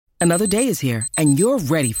Another day is here, and you're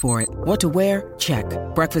ready for it. What to wear? Check.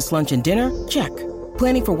 Breakfast, lunch, and dinner? Check.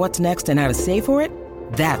 Planning for what's next and how to save for it?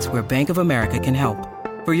 That's where Bank of America can help.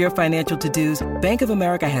 For your financial to-dos, Bank of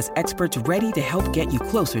America has experts ready to help get you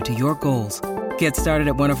closer to your goals. Get started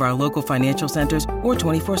at one of our local financial centers or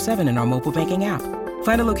 24/7 in our mobile banking app.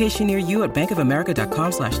 Find a location near you at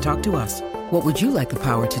bankofamerica.com/talktous. What would you like the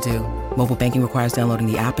power to do? Mobile banking requires downloading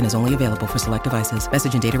the app and is only available for select devices.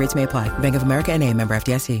 Message and data rates may apply. Bank of America N.A., member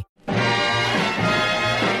FDIC.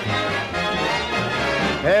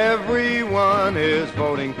 Everyone is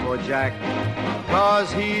voting for Jack,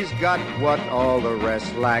 'cause he's got what all the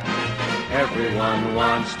rest lack. Everyone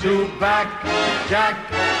wants to back Jack.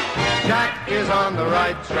 Jack is on the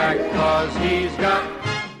right track, 'cause he's got...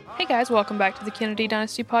 Hey guys, welcome back to the Kennedy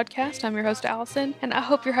Dynasty Podcast. I'm your host, Allison, and I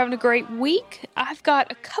hope you're having a great week. I've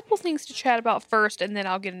got a couple things to chat about first, and then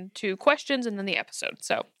I'll get into questions and then the episode.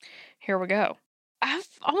 So here we go.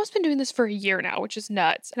 I've almost been doing this for a year now, which is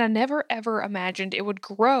nuts, and I never ever imagined it would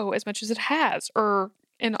grow as much as it has, or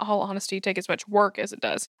in all honesty, take as much work as it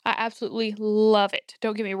does. I absolutely love it.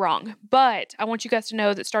 Don't get me wrong. But I want you guys to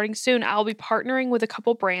know that starting soon, I'll be partnering with a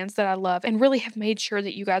couple brands that I love and really have made sure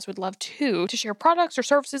that you guys would love too, to share products or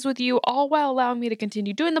services with you, all while allowing me to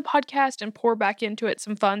continue doing the podcast and pour back into it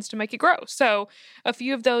some funds to make it grow. So a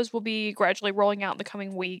few of those will be gradually rolling out in the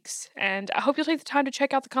coming weeks. And I hope you'll take the time to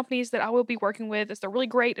check out the companies that I will be working with, as they're really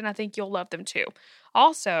great and I think you'll love them too.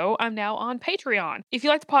 Also, I'm now on Patreon. If you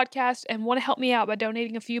like the podcast and want to help me out by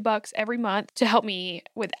donating a few bucks every month to help me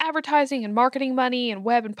with advertising and marketing money and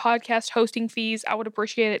web and podcast hosting fees, I would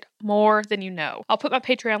appreciate it more than you know. I'll put my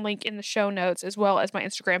Patreon link in the show notes as well as my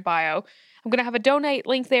Instagram bio. I'm going to have a donate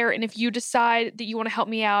link there, and if you decide that you want to help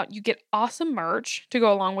me out, you get awesome merch to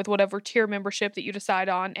go along with whatever tier membership that you decide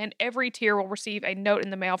on, and every tier will receive a note in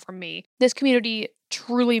the mail from me. This community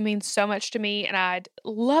truly means so much to me, and I'd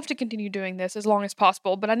love to continue doing this as long as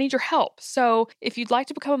possible, but I need your help. So if you'd like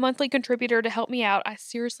to become a monthly contributor to help me out, I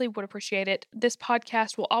seriously would appreciate it. This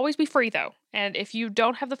podcast will always be free though, and if you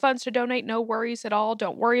don't have the funds to donate, no worries at all.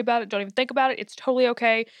 Don't worry about it. Don't even think about it. It's totally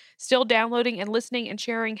okay. Still downloading and listening and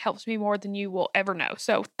sharing helps me more than you will ever know.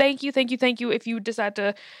 So thank you, thank you, thank you. If you decide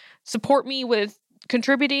to support me with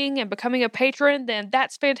contributing and becoming a patron, then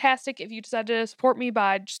that's fantastic. If you decide to support me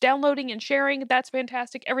by just downloading and sharing, that's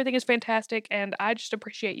fantastic. Everything is fantastic, and I just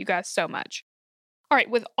appreciate you guys so much. All right,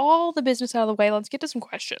 with all the business out of the way, let's get to some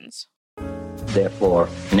questions. Therefore,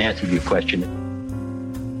 in answer to your question,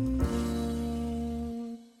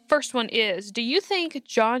 first one is, do you think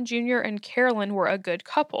John Jr. and Carolyn were a good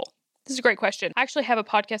couple? This is a great question. I actually have a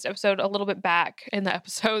podcast episode a little bit back in the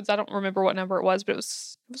episodes. I don't remember what number it was, but it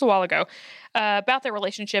was a while ago, about their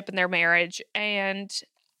relationship and their marriage. And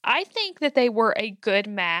I think that they were a good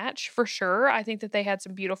match for sure. I think that they had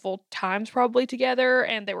some beautiful times probably together,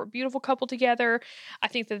 and they were a beautiful couple together. I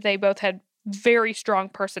think that they both had very strong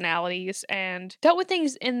personalities and dealt with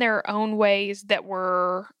things in their own ways that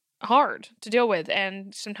were hard to deal with,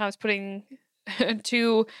 and sometimes putting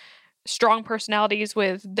two strong personalities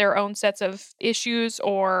with their own sets of issues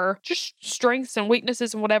or just strengths and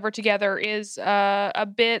weaknesses and whatever together is a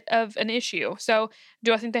bit of an issue. So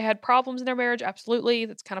do I think they had problems in their marriage? Absolutely.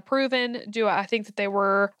 That's kind of proven. Do I think that they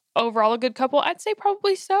were overall a good couple? I'd say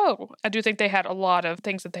probably so. I do think they had a lot of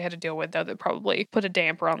things that they had to deal with, though, that probably put a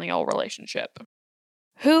damper on the old relationship.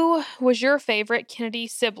 Who was your favorite Kennedy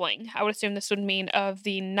sibling? I would assume this would mean of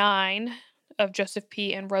the 9 of Joseph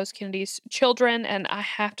P. and Rose Kennedy's children, and I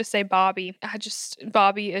have to say Bobby.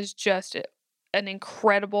 Bobby is just an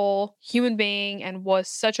incredible human being and was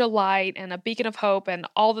such a light and a beacon of hope and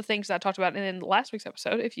all the things that I talked about in last week's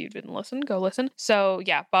episode. If you didn't listen, go listen. So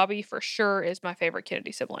yeah, Bobby for sure is my favorite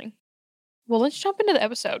Kennedy sibling. Well, let's jump into the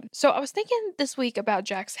episode. So I was thinking this week about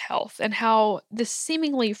Jack's health and how this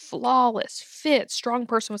seemingly flawless, fit, strong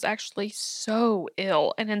person was actually so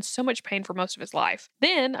ill and in so much pain for most of his life.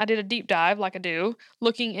 Then I did a deep dive, like I do,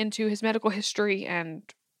 looking into his medical history, and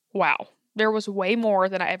wow, there was way more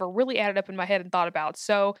than I ever really added up in my head and thought about.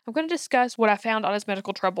 So I'm going to discuss what I found on his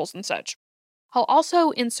medical troubles and such. I'll also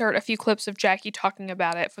insert a few clips of Jackie talking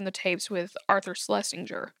about it from the tapes with Arthur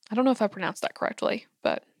Schlesinger. I don't know if I pronounced that correctly,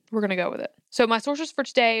 but we're going to go with it. So my sources for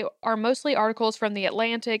today are mostly articles from The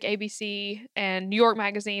Atlantic, ABC, and New York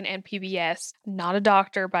Magazine and PBS. Not a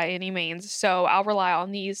doctor by any means, so I'll rely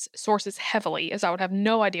on these sources heavily, as I would have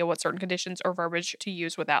no idea what certain conditions or verbiage to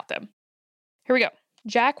use without them. Here we go.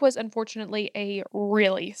 Jack was unfortunately a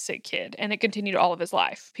really sick kid, and it continued all of his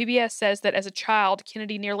life. PBS says that as a child,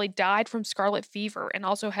 Kennedy nearly died from scarlet fever and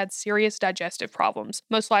also had serious digestive problems,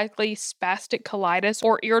 most likely spastic colitis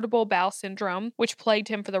or irritable bowel syndrome, which plagued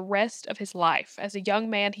him for the rest of his life. As a young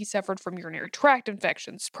man, he suffered from urinary tract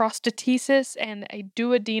infections, prostatitis, and a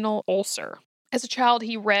duodenal ulcer. As a child,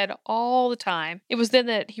 he read all the time. It was then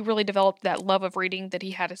that he really developed that love of reading that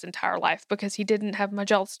he had his entire life because he didn't have much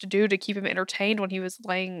else to do to keep him entertained when he was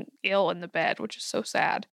laying ill in the bed, which is so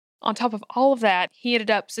sad. On top of all of that, he ended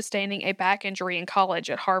up sustaining a back injury in college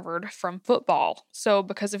at Harvard from football. So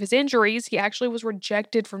because of his injuries, he actually was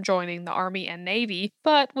rejected from joining the Army and Navy,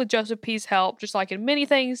 but with Joseph P.'s help, just like in many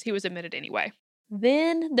things, he was admitted anyway.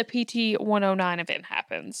 Then the PT-109 event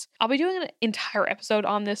happens. I'll be doing an entire episode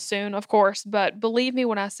on this soon, of course, but believe me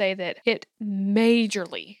when I say that it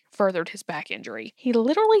majorly furthered his back injury. He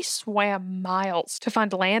literally swam miles to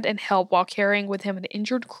find land and help while carrying with him an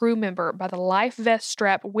injured crew member by the life vest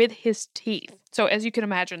strap with his teeth. So as you can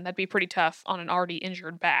imagine, that'd be pretty tough on an already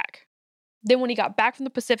injured back. Then when he got back from the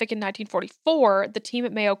Pacific in 1944, the team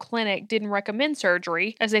at Mayo Clinic didn't recommend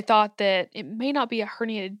surgery as they thought that it may not be a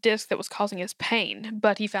herniated disc that was causing his pain,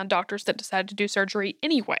 but he found doctors that decided to do surgery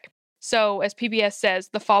anyway. So, as PBS says,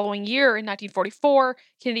 the following year in 1944,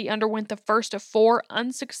 Kennedy underwent the first of 4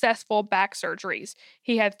 unsuccessful back surgeries.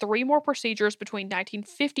 He had 3 more procedures between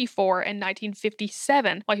 1954 and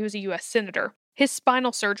 1957 while he was a U.S. Senator. His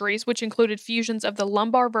spinal surgeries, which included fusions of the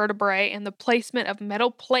lumbar vertebrae and the placement of metal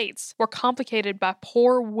plates, were complicated by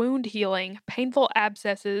poor wound healing, painful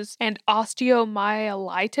abscesses, and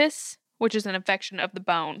osteomyelitis, which is an infection of the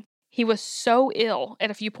bone. He was so ill at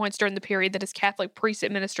a few points during the period that his Catholic priest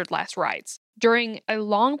administered last rites. During a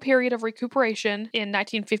long period of recuperation, in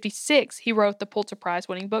 1956, he wrote the Pulitzer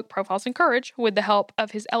Prize-winning book Profiles in Courage with the help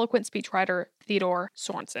of his eloquent speechwriter Theodore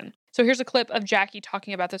Sorensen. So here's a clip of Jackie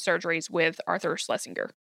talking about the surgeries with Arthur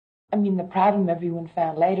Schlesinger. I mean, the problem everyone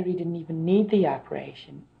found later, he didn't even need the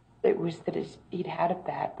operation. It was that he'd had a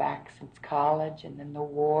bad back since college and then the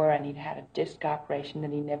war, and he'd had a disc operation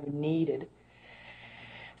that he never needed.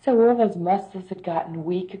 So all those muscles had gotten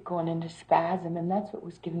weak, had gone into spasm, and that's what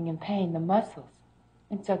was giving him pain, the muscles.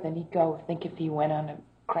 And so then he'd go, think if he went on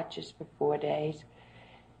crutches for 4 days,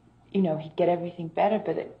 he'd get everything better.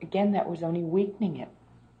 But again, that was only weakening it.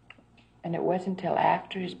 And it wasn't until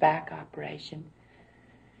after his back operation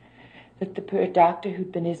that the doctor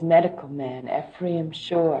who'd been his medical man, Ephraim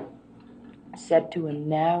Shore, said to him,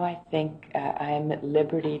 now I think I am at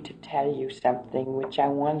liberty to tell you something which I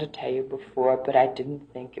wanted to tell you before, but I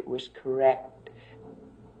didn't think it was correct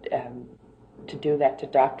to do that to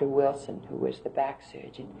Dr. Wilson, who was the back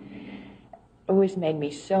surgeon. It always made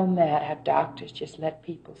me so mad how doctors just let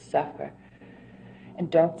people suffer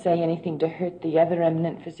and don't say anything to hurt the other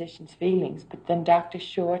eminent physician's feelings. But then Dr.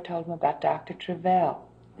 Shore told him about Dr. Travell,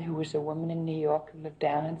 who was a woman in New York who lived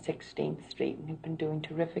down on 16th Street and who'd been doing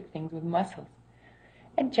terrific things with muscles.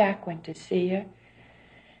 And Jack went to see her.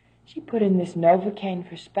 She put in this Novocaine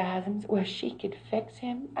for spasms where she could fix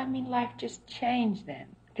him. I mean, life just changed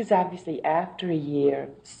then. Because obviously after a year of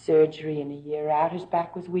surgery and a year out, his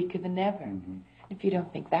back was weaker than ever. Mm-hmm. If you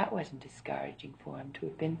don't think that wasn't discouraging for him to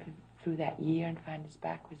have been through that year and find his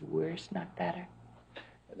back was worse, not better.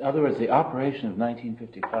 In other words, the operation of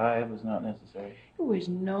 1955 was not necessary? It was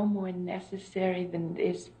no more necessary than it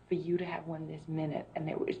is for you to have one this minute, and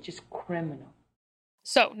it was just criminal.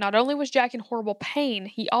 So, not only was Jack in horrible pain,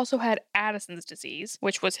 he also had Addison's disease,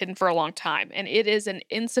 which was hidden for a long time, and it is an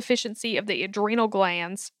insufficiency of the adrenal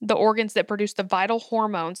glands, the organs that produce the vital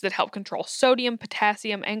hormones that help control sodium,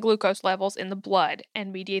 potassium, and glucose levels in the blood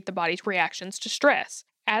and mediate the body's reactions to stress.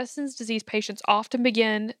 Addison's disease patients often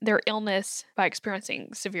begin their illness by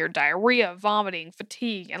experiencing severe diarrhea, vomiting,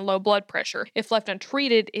 fatigue, and low blood pressure. If left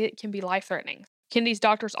untreated, it can be life-threatening. Kennedy's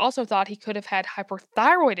doctors also thought he could have had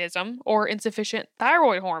hyperthyroidism or insufficient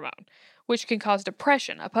thyroid hormone, which can cause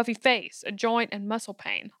depression, a puffy face, a joint and muscle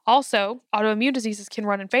pain. Also, autoimmune diseases can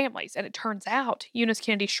run in families, and it turns out Eunice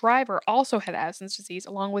Kennedy Shriver also had Addison's disease,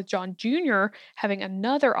 along with John Jr. having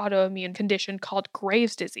another autoimmune condition called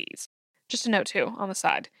Graves' disease. Just a note, too, on the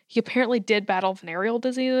side. He apparently did battle venereal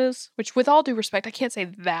diseases, which, with all due respect, I can't say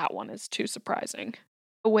that one is too surprising.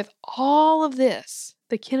 But with all of this,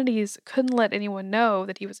 the Kennedys couldn't let anyone know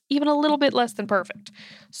that he was even a little bit less than perfect.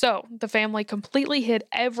 So, the family completely hid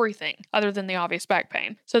everything other than the obvious back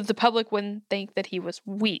pain, so that the public wouldn't think that he was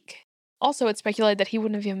weak. Also, it's speculated that he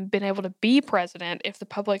wouldn't have even been able to be president if the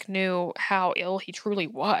public knew how ill he truly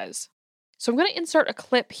was. So I'm going to insert a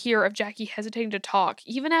clip here of Jackie hesitating to talk,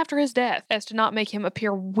 even after his death, as to not make him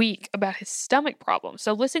appear weak about his stomach problems.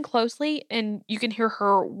 So listen closely, and you can hear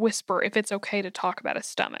her whisper if it's okay to talk about his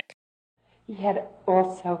stomach. He had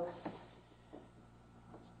also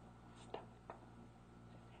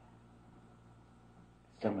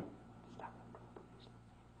Stomach.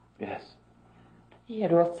 Yes. He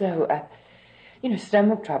had also,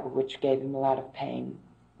 stomach trouble, which gave him a lot of pain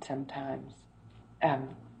sometimes.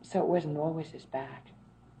 So it wasn't always his back.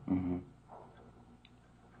 Mm-hmm.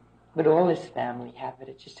 But all his family have it.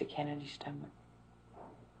 It's just a Kennedy stomach.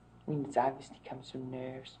 I mean, it obviously comes from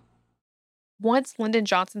nerves. Once Lyndon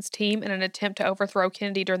Johnson's team, in an attempt to overthrow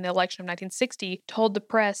Kennedy during the election of 1960, told the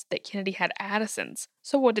press that Kennedy had Addison's.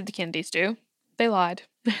 So what did the Kennedys do? They lied.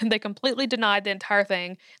 They completely denied the entire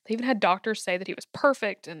thing. They even had doctors say that he was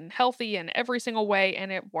perfect and healthy in every single way,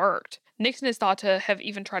 and it worked. Nixon is thought to have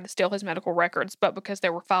even tried to steal his medical records, but because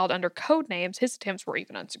they were filed under code names, his attempts were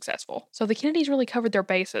even unsuccessful. So the Kennedys really covered their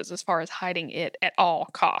bases as far as hiding it at all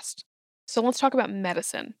costs. So let's talk about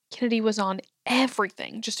medicine. Kennedy was on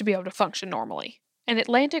everything just to be able to function normally. An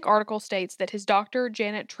Atlantic article states that his doctor,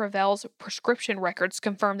 Janet Travell's prescription records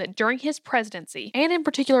confirm that during his presidency, and in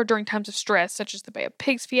particular during times of stress such as the Bay of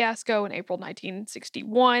Pigs fiasco in April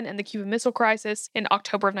 1961 and the Cuban Missile Crisis in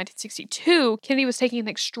October of 1962, Kennedy was taking an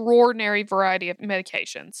extraordinary variety of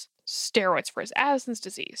medications. Steroids for his Addison's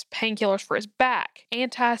disease, painkillers for his back,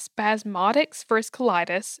 antispasmodics for his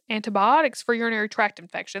colitis, antibiotics for urinary tract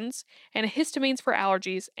infections, antihistamines for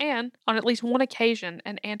allergies, and, on at least one occasion,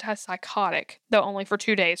 an antipsychotic, though only for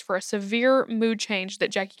 2 days, for a severe mood change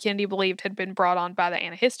that Jackie Kennedy believed had been brought on by the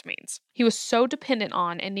antihistamines. He was so dependent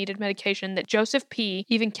on and needed medication that Joseph P.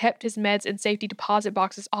 even kept his meds in safety deposit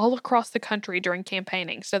boxes all across the country during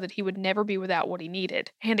campaigning so that he would never be without what he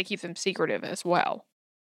needed, and to keep them secretive as well.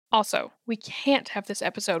 Also, we can't have this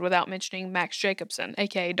episode without mentioning Max Jacobson,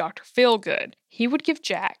 aka Dr. Feelgood. He would give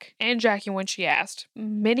Jack, and Jackie when she asked,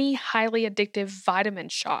 many highly addictive vitamin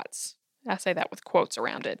shots. I say that with quotes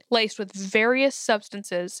around it, laced with various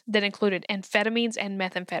substances that included amphetamines and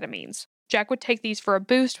methamphetamines. Jack would take these for a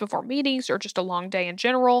boost before meetings or just a long day in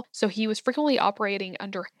general, so he was frequently operating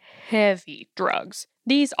under heavy drugs.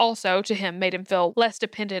 These also, to him, made him feel less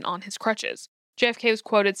dependent on his crutches. JFK was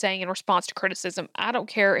quoted saying in response to criticism, "I don't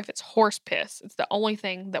care if it's horse piss, it's the only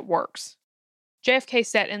thing that works." JFK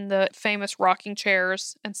sat in the famous rocking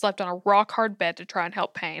chairs and slept on a rock-hard bed to try and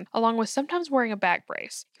help pain, along with sometimes wearing a back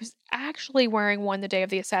brace. He was actually wearing one the day of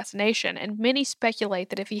the assassination, and many speculate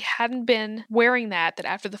that if he hadn't been wearing that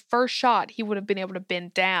after the first shot, he would have been able to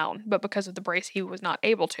bend down, but because of the brace, he was not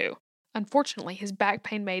able to. Unfortunately, his back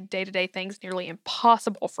pain made day-to-day things nearly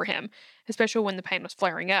impossible for him, especially when the pain was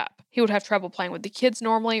flaring up. He would have trouble playing with the kids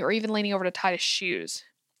normally or even leaning over to tie his shoes.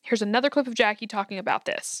 Here's another clip of Jackie talking about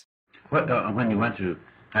this. When you went to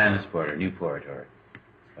Hyannisport or Newport or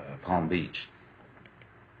Palm Beach,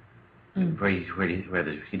 where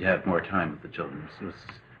he'd have more time with the children, of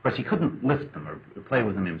course he couldn't lift them or play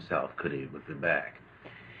with them himself, could he, with the back?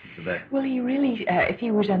 Well, he really, if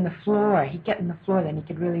he was on the floor, he'd get on the floor, then he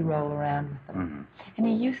could really roll around with them. Mm-hmm.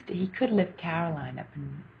 And he could lift Caroline up,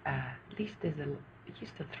 and he used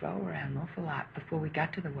to throw around an awful lot before we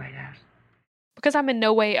got to the White House. Because I'm in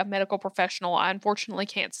no way a medical professional, I unfortunately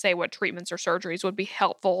can't say what treatments or surgeries would be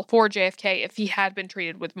helpful for JFK if he had been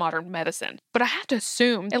treated with modern medicine. But I have to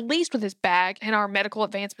assume, at least with his back and our medical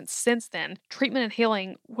advancements since then, treatment and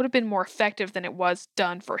healing would have been more effective than it was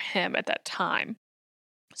done for him at that time.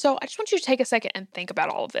 So I just want you to take a second and think about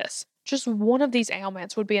all of this. Just one of these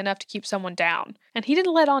ailments would be enough to keep someone down, and he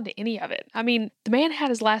didn't let on to any of it. I mean, the man had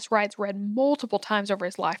his last rites read multiple times over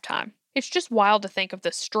his lifetime. It's just wild to think of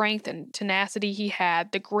the strength and tenacity he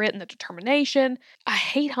had, the grit and the determination. I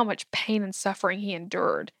hate how much pain and suffering he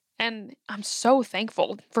endured, and I'm so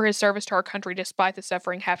thankful for his service to our country despite the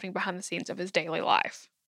suffering happening behind the scenes of his daily life.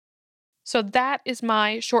 So that is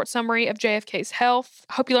my short summary of JFK's health.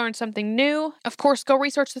 I hope you learned something new. Of course, go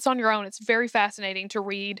research this on your own. It's very fascinating to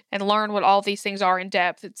read and learn what all these things are in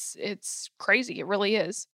depth. It's crazy. It really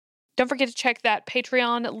is. Don't forget to check that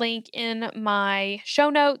Patreon link in my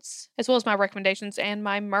show notes, as well as my recommendations and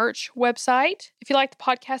my merch website. If you like the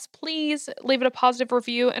podcast, please leave it a positive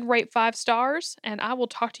review and rate 5 stars, and I will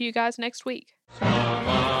talk to you guys next week. Come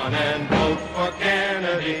on and vote for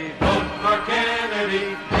Kennedy, vote for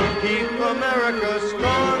Kennedy, keep America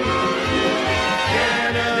strong.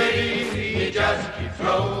 Kennedy, he just keeps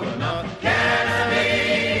rolling up.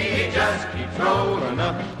 Kennedy, he just keeps rolling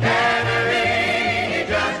up. Kennedy, he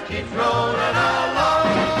just keeps rolling along.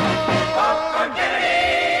 Vote for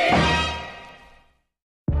Kennedy.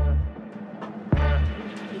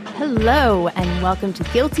 Hello. Hello, and welcome to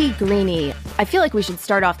Guilty Greenie. I feel like we should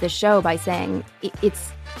start off this show by saying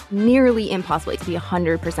it's nearly impossible to be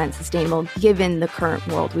 100% sustainable given the current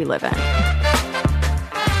world we live in.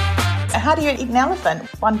 How do you eat an elephant?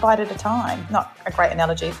 One bite at a time. Not a great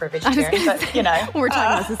analogy for a vegetarian, but you know. We're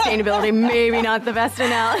talking about sustainability, maybe not the best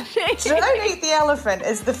analogy. Don't eat the elephant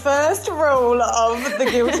is the first rule of the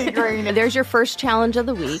Guilty Greenie. There's your first challenge of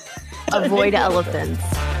the week. Avoid elephants.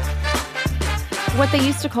 What they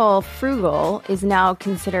used to call frugal is now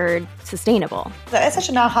considered sustainable. That's such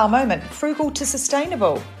an aha moment. Frugal to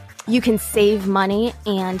sustainable. You can save money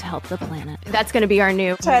and help the planet. That's going to be our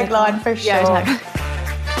new tagline for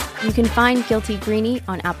sure. You can find Guilty Greenie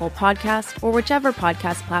on Apple Podcasts or whichever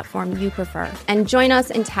podcast platform you prefer. And join us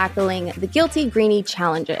in tackling the Guilty Greenie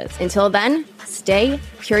challenges. Until then, stay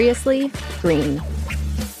curiously green.